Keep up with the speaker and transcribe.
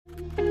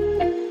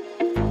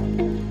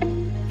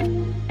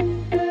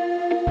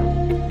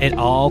It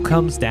all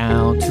comes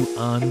down to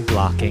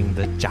unblocking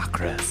the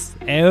chakras.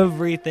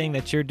 Everything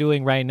that you're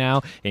doing right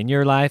now in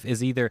your life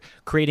is either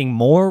creating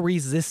more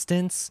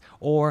resistance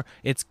or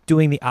it's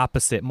doing the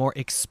opposite, more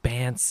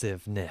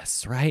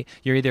expansiveness, right?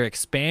 You're either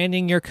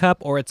expanding your cup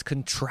or it's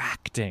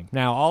contracting.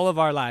 Now, all of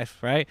our life,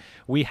 right?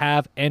 We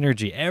have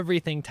energy.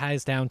 Everything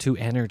ties down to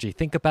energy.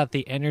 Think about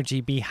the energy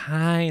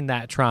behind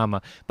that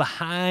trauma,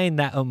 behind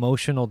that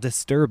emotional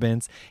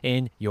disturbance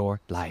in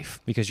your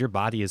life, because your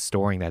body is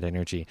storing that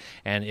energy.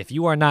 And if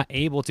you are not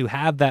able to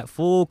have that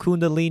full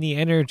Kundalini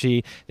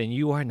energy, then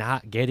you are not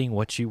getting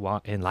what you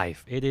want in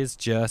life. It is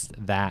just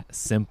that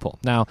simple.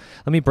 Now,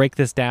 let me break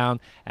this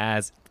down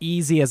as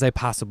easy as I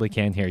possibly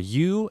can here.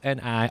 You and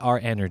I are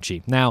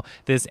energy. Now,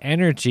 this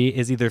energy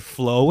is either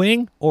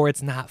flowing or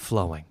it's not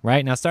flowing,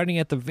 right? Now, starting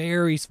at the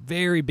very,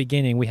 very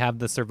beginning, we have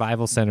the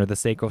survival center, the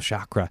sacral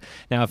chakra.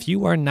 Now, if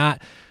you are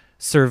not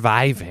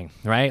surviving,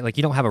 right? Like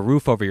you don't have a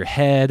roof over your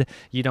head,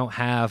 you don't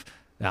have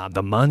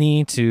the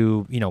money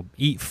to,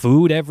 eat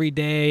food every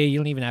day. You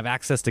don't even have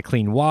access to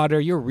clean water.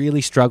 You're really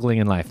struggling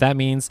in life. That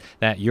means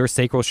that your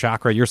sacral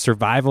chakra, your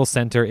survival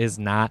center is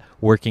not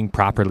working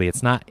properly.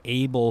 It's not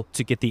able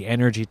to get the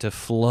energy to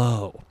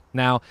flow.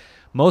 Now,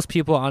 most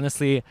people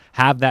honestly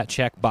have that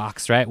check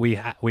box, right? We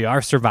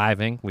are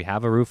surviving. We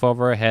have a roof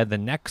over our head. The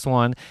next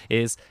one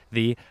is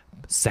the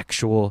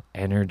sexual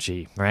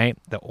energy, right?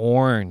 The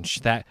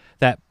orange, that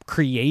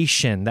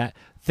creation, that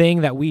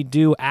thing that we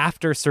do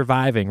after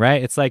surviving,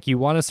 right? It's like you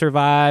want to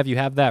survive, you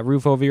have that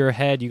roof over your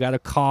head, you got a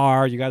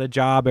car, you got a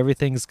job,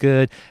 everything's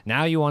good.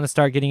 Now you want to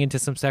start getting into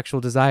some sexual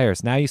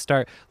desires. Now you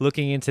start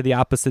looking into the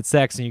opposite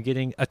sex and you're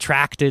getting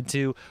attracted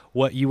to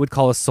what you would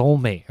call a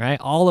soulmate, right?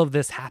 All of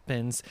this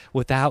happens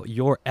without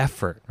your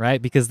effort,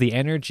 right? Because the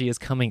energy is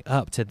coming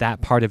up to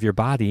that part of your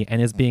body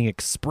and is being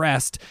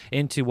expressed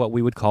into what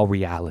we would call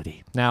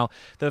reality. Now,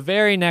 the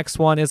very next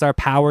one is our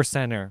power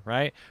center,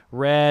 right?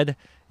 Red,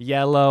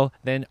 yellow,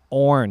 then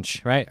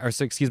orange, right?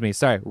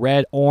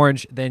 Red,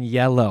 orange, then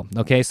yellow.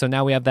 Okay, so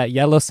now we have that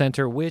yellow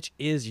center, which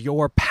is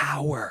your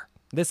power.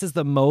 This is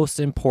the most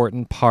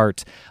important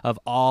part of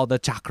all the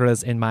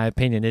chakras, in my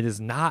opinion. It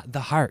is not the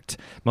heart.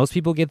 Most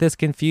people get this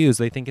confused.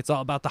 They think it's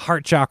all about the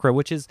heart chakra,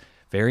 which is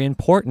very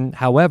important.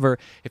 However,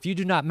 if you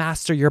do not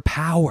master your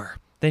power,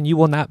 then you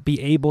will not be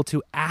able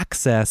to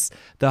access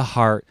the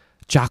heart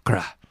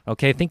chakra.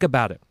 Okay, think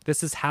about it.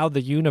 This is how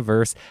the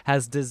universe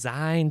has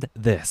designed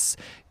this.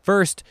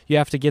 First, you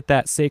have to get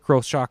that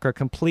sacral chakra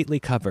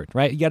completely covered,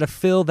 right? You got to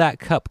fill that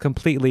cup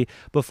completely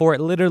before it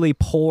literally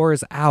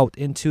pours out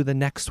into the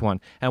next one.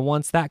 And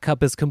once that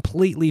cup is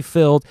completely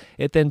filled,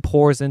 it then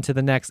pours into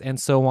the next, and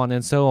so on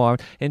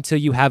until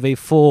you have a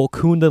full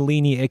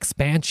Kundalini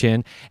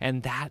expansion.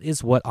 And that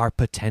is what our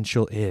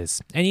potential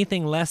is.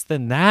 Anything less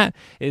than that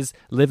is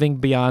living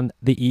beyond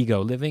the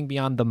ego, living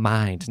beyond the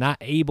mind, not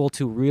able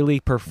to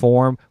really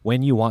perform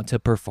when you want to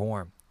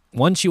perform.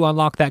 Once you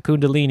unlock that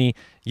Kundalini,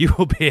 you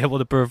will be able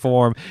to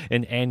perform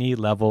in any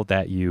level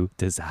that you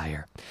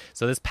desire.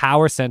 So this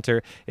power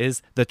center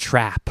is the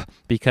trap,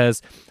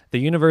 because the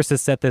universe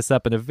has set this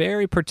up in a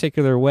very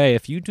particular way.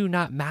 If you do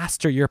not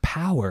master your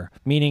power,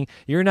 meaning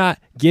you're not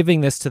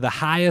giving this to the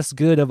highest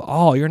good of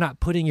all, you're not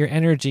putting your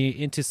energy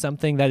into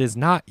something that is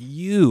not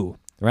you,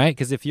 right?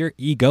 Because if you're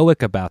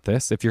egoic about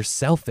this, if you're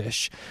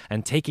selfish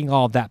and taking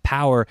all of that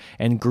power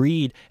and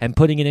greed and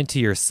putting it into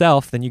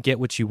yourself, then you get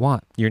what you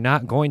want. You're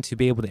not going to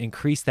be able to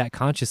increase that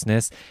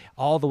consciousness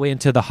all the way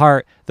into the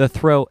heart, the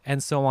throat,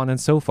 and so on and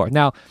so forth.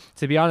 Now,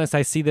 to be honest,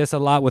 I see this a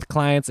lot with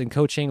clients in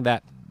coaching,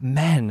 that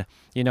men,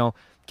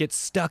 get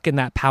stuck in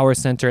that power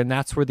center, and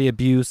that's where the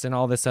abuse and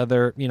all this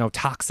other,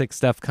 toxic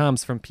stuff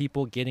comes from,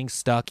 people getting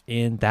stuck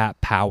in that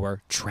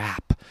power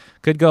trap.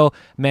 Could go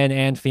men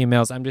and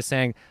females. I'm just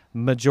saying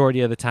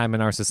majority of the time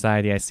in our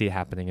society, I see it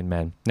happening in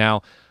men.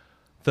 Now,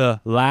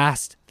 the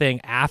last thing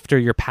after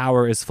your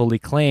power is fully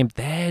claimed,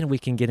 then we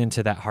can get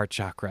into that heart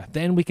chakra.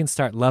 Then we can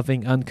start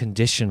loving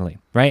unconditionally,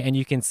 right? And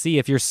you can see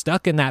if you're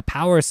stuck in that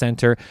power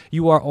center,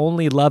 you are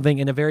only loving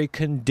in a very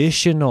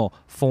conditional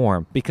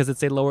form, because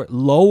it's a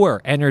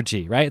lower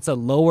energy, right? It's a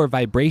lower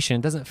vibration.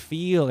 It doesn't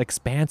feel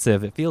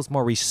expansive. It feels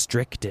more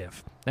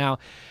restrictive. Now,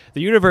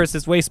 the universe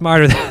is way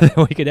smarter than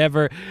we could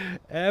ever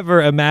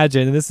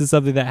imagine. And this is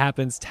something that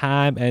happens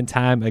time and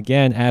time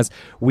again as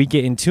we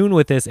get in tune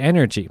with this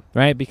energy,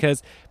 right?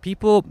 Because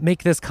people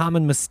make this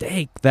common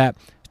mistake that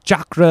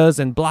chakras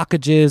and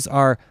blockages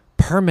are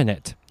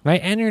permanent,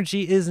 right?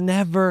 Energy is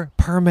never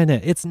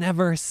permanent. It's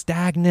never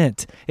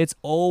stagnant. It's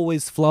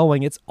always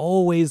flowing. It's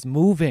always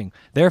moving.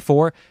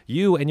 Therefore,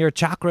 you and your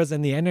chakras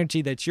and the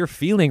energy that you're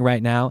feeling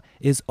right now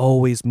is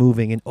always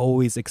moving and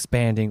always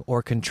expanding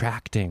or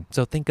contracting.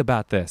 So think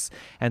about this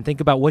and think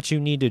about what you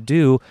need to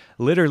do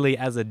literally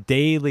as a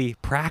daily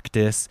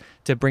practice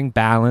to bring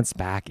balance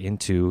back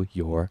into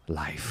your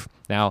life.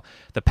 Now,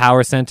 the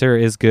power center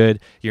is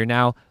good. You're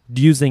now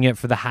using it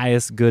for the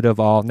highest good of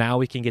all. Now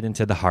we can get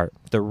into the heart,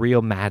 the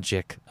real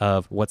magic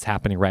of what's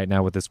happening right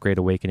now with this great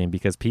awakening,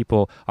 because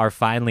people are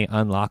finally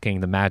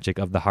unlocking the magic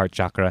of the heart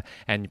chakra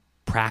and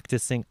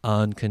practicing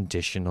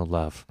unconditional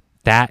love.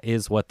 That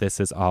is what this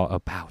is all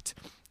about.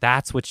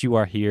 That's what you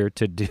are here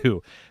to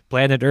do.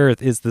 Planet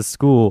Earth is the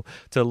school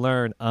to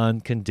learn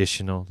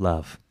unconditional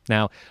love.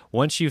 Now,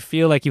 once you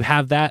feel like you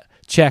have that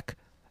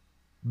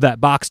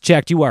box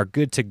checked, you are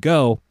good to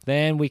go,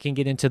 then we can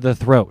get into the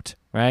throat,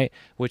 right?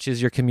 Which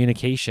is your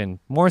communication.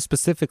 More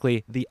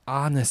specifically, the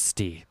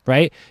honesty,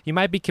 right? You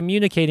might be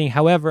communicating,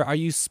 however, are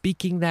you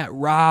speaking that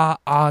raw,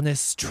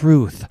 honest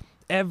truth?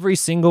 Every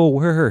single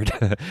word,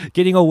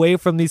 getting away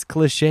from these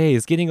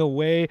cliches, getting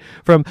away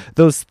from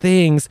those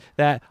things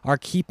that are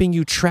keeping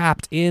you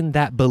trapped in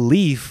that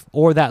belief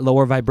or that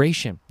lower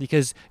vibration,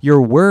 because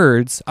your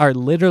words are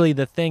literally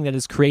the thing that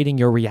is creating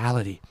your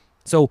reality.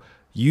 So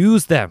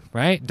use them,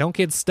 right? Don't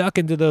get stuck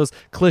into those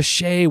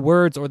cliche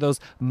words or those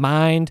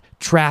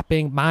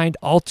mind-trapping,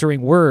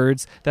 mind-altering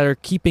words that are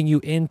keeping you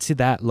into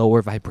that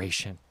lower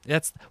vibration.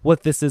 That's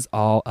what this is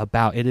all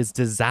about. It is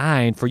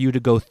designed for you to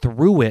go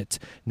through it,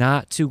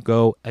 not to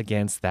go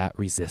against that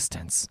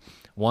resistance.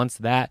 Once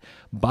that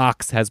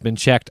box has been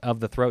checked of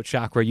the throat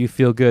chakra, you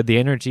feel good. The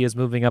energy is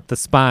moving up the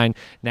spine.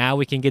 Now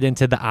we can get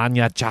into the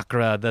Ajna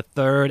chakra, the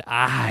third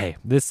eye.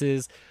 This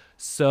is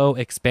so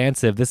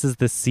expansive. This is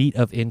the seat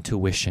of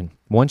intuition.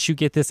 Once you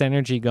get this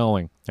energy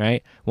going,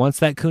 right? Once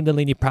that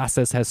Kundalini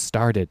process has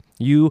started,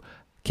 you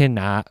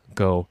cannot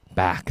go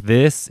back.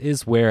 This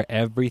is where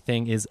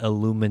everything is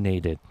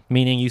illuminated,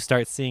 meaning you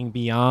start seeing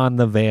beyond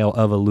the veil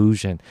of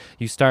illusion.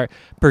 You start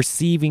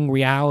perceiving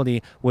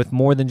reality with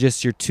more than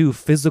just your two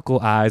physical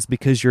eyes,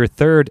 because your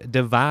third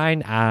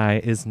divine eye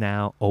is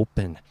now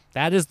open.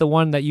 That is the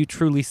one that you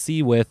truly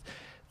see with,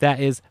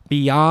 that is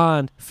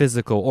beyond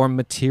physical or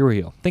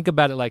material. Think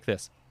about it like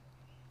this.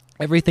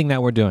 Everything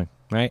that we're doing,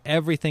 right?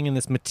 Everything in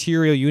this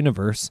material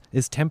universe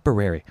is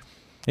temporary.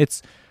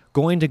 It's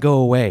going to go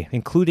away,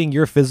 including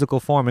your physical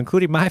form,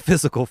 including my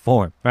physical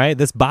form, right?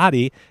 This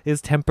body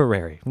is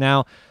temporary.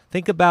 Now,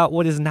 think about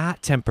what is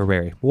not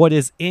temporary, what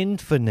is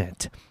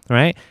infinite,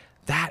 right?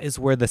 That is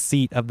where the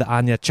seat of the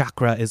Ajna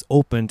chakra is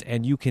opened,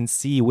 and you can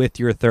see with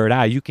your third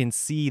eye. You can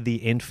see the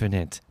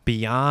infinite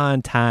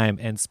beyond time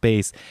and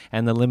space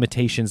and the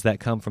limitations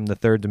that come from the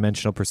third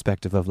dimensional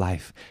perspective of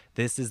life.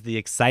 This is the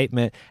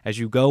excitement as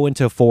you go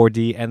into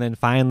 4D and then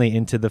finally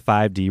into the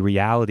 5D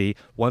reality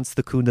once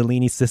the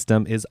Kundalini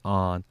system is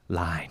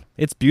online.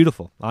 It's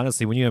beautiful.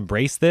 Honestly, when you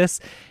embrace this,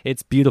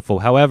 it's beautiful.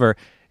 However,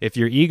 if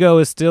your ego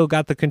has still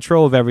got the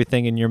control of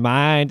everything and your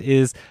mind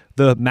is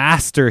the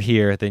master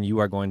here, then you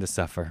are going to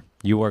suffer.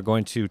 You are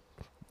going to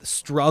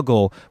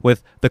struggle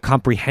with the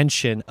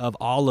comprehension of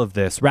all of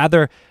this.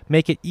 Rather,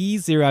 make it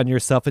easier on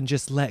yourself and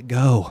just let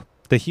go.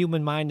 The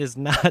human mind is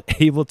not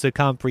able to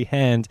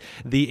comprehend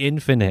the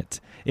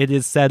infinite. It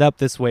is set up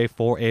this way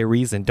for a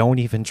reason. Don't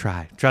even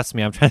try. Trust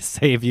me, I'm trying to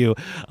save you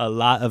a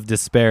lot of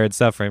despair and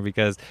suffering,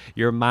 because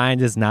your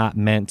mind is not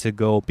meant to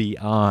go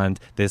beyond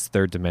this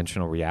third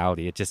dimensional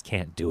reality. It just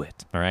can't do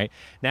it. All right.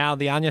 Now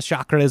the Ajna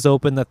chakra is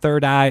open. The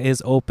third eye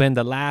is open.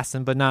 The last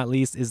and but not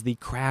least is the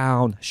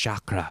crown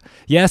chakra.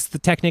 Yes,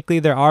 technically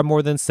there are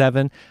more than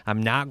 7.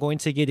 I'm not going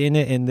to get in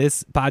it in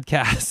this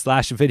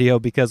podcast / video,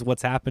 because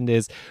what's happened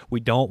is we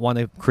don't want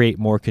to create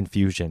more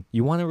confusion.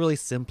 You want to really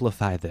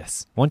simplify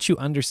this. Once you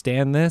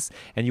understand this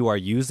and you are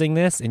using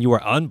this and you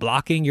are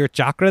unblocking your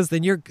chakras,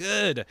 then you're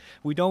good.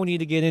 We don't need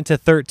to get into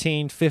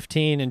 13,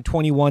 15, and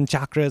 21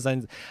 chakras.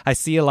 And I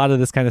see a lot of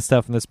this kind of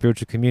stuff in the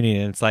spiritual community,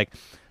 and it's like,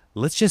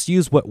 let's just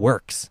use what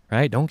works,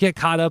 right? Don't get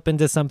caught up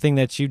into something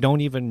that you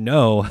don't even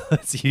know.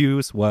 Let's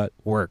use what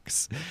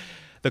works.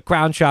 The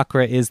crown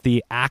chakra is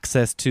the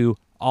access to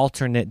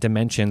alternate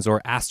dimensions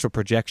or astral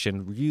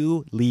projection,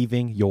 you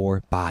leaving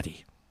your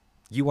body.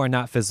 You are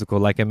not physical,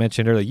 like I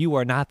mentioned earlier. You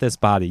are not this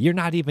body. You're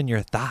not even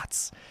your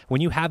thoughts.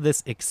 When you have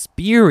this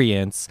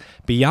experience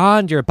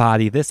beyond your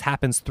body, this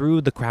happens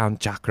through the crown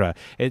chakra.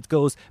 It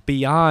goes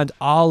beyond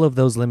all of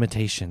those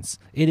limitations.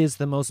 It is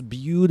the most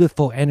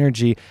beautiful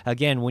energy,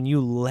 again, when you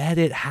let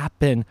it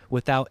happen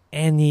without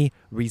any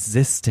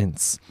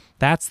resistance.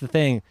 That's the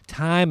thing.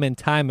 Time and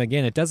time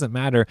again, it doesn't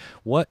matter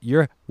what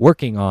you're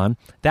working on.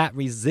 That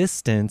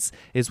resistance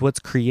is what's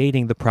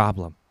creating the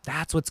problem.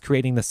 That's what's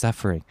creating the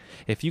suffering.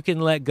 If you can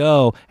let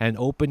go and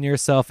open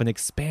yourself and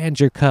expand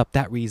your cup,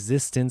 that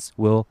resistance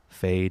will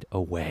fade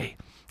away.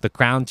 The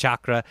crown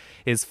chakra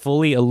is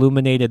fully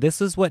illuminated.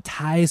 This is what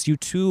ties you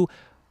to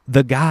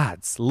the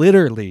gods,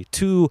 literally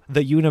to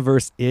the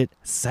universe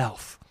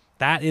itself.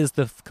 That is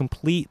the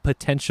complete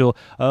potential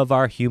of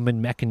our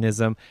human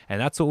mechanism.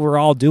 And that's what we're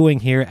all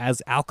doing here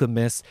as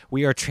alchemists.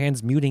 We are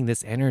transmuting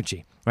this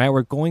energy, right?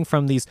 We're going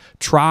from these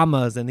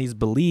traumas and these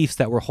beliefs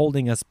that were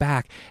holding us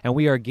back, and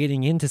we are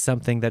getting into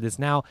something that is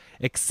now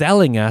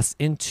excelling us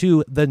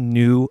into the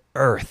new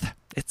earth.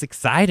 It's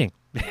exciting.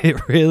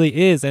 It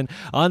really is. And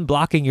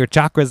unblocking your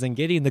chakras and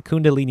getting the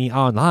Kundalini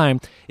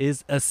online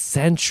is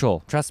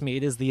essential. Trust me,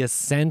 it is the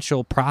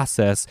essential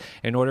process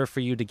in order for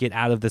you to get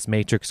out of this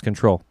matrix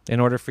control, in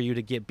order for you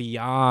to get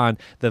beyond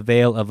the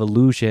veil of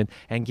illusion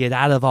and get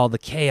out of all the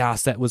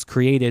chaos that was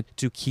created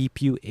to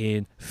keep you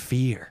in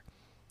fear.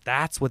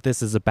 That's what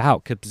this is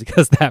about,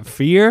 because that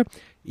fear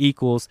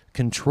equals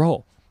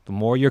control. The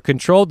more you're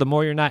controlled, the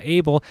more you're not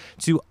able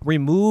to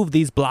remove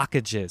these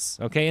blockages.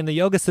 Okay, in the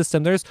yoga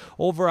system, there's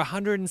over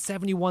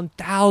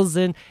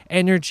 171,000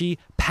 energy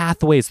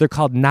pathways. They're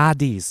called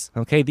nadis.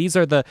 Okay, these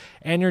are the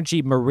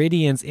energy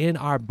meridians in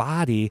our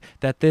body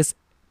that this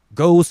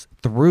goes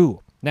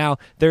through. Now,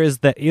 there is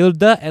the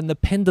Ida and the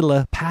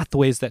Pendula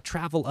pathways that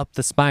travel up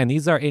the spine.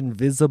 These are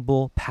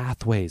invisible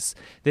pathways.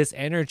 This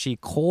energy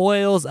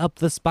coils up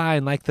the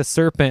spine like the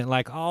serpent,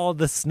 like all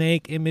the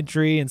snake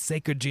imagery and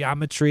sacred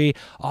geometry.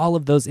 All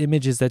of those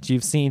images that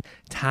you've seen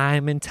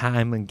time and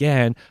time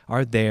again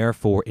are there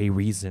for a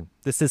reason.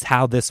 This is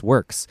how this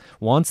works.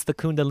 Once the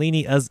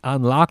Kundalini is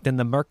unlocked and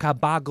the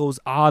Merkaba goes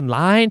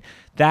online,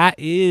 that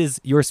is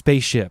your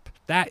spaceship.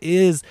 That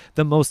is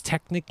the most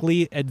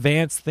technically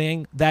advanced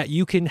thing that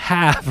you can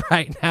have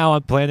right now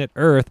on planet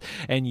Earth,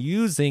 and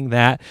using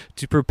that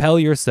to propel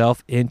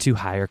yourself into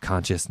higher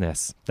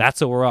consciousness.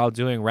 That's what we're all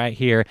doing right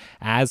here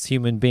as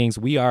human beings.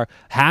 We are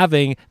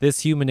having this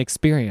human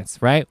experience,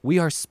 right? We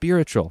are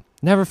spiritual.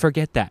 Never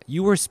forget that.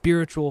 You were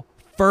spiritual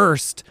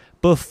first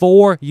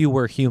before you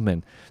were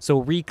human. So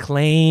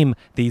reclaim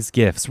these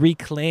gifts,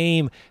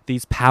 reclaim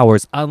these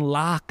powers,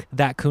 unlock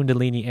that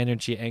Kundalini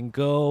energy and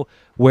go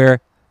where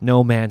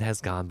no man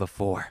has gone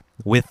before,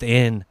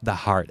 within the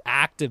heart,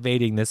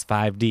 activating this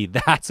 5D.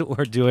 That's what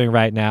we're doing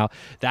right now.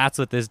 That's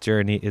what this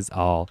journey is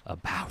all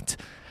about.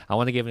 I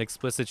want to give an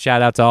explicit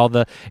shout out to all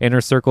the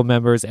Inner Circle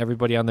members,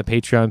 everybody on the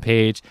Patreon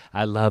page.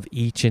 I love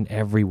each and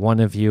every one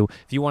of you.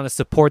 If you want to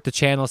support the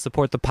channel,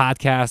 support the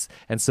podcast,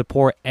 and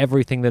support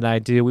everything that I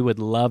do, we would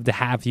love to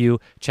have you.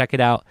 Check it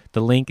out.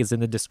 The link is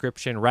in the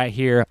description right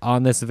here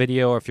on this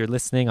video, or if you're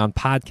listening on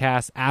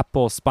podcasts,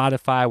 Apple,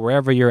 Spotify,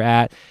 wherever you're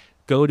at,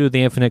 go to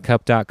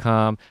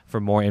theinfinitecup.com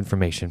for more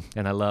information.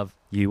 And I love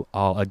you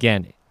all.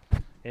 Again,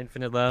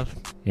 infinite love,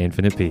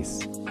 infinite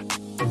peace.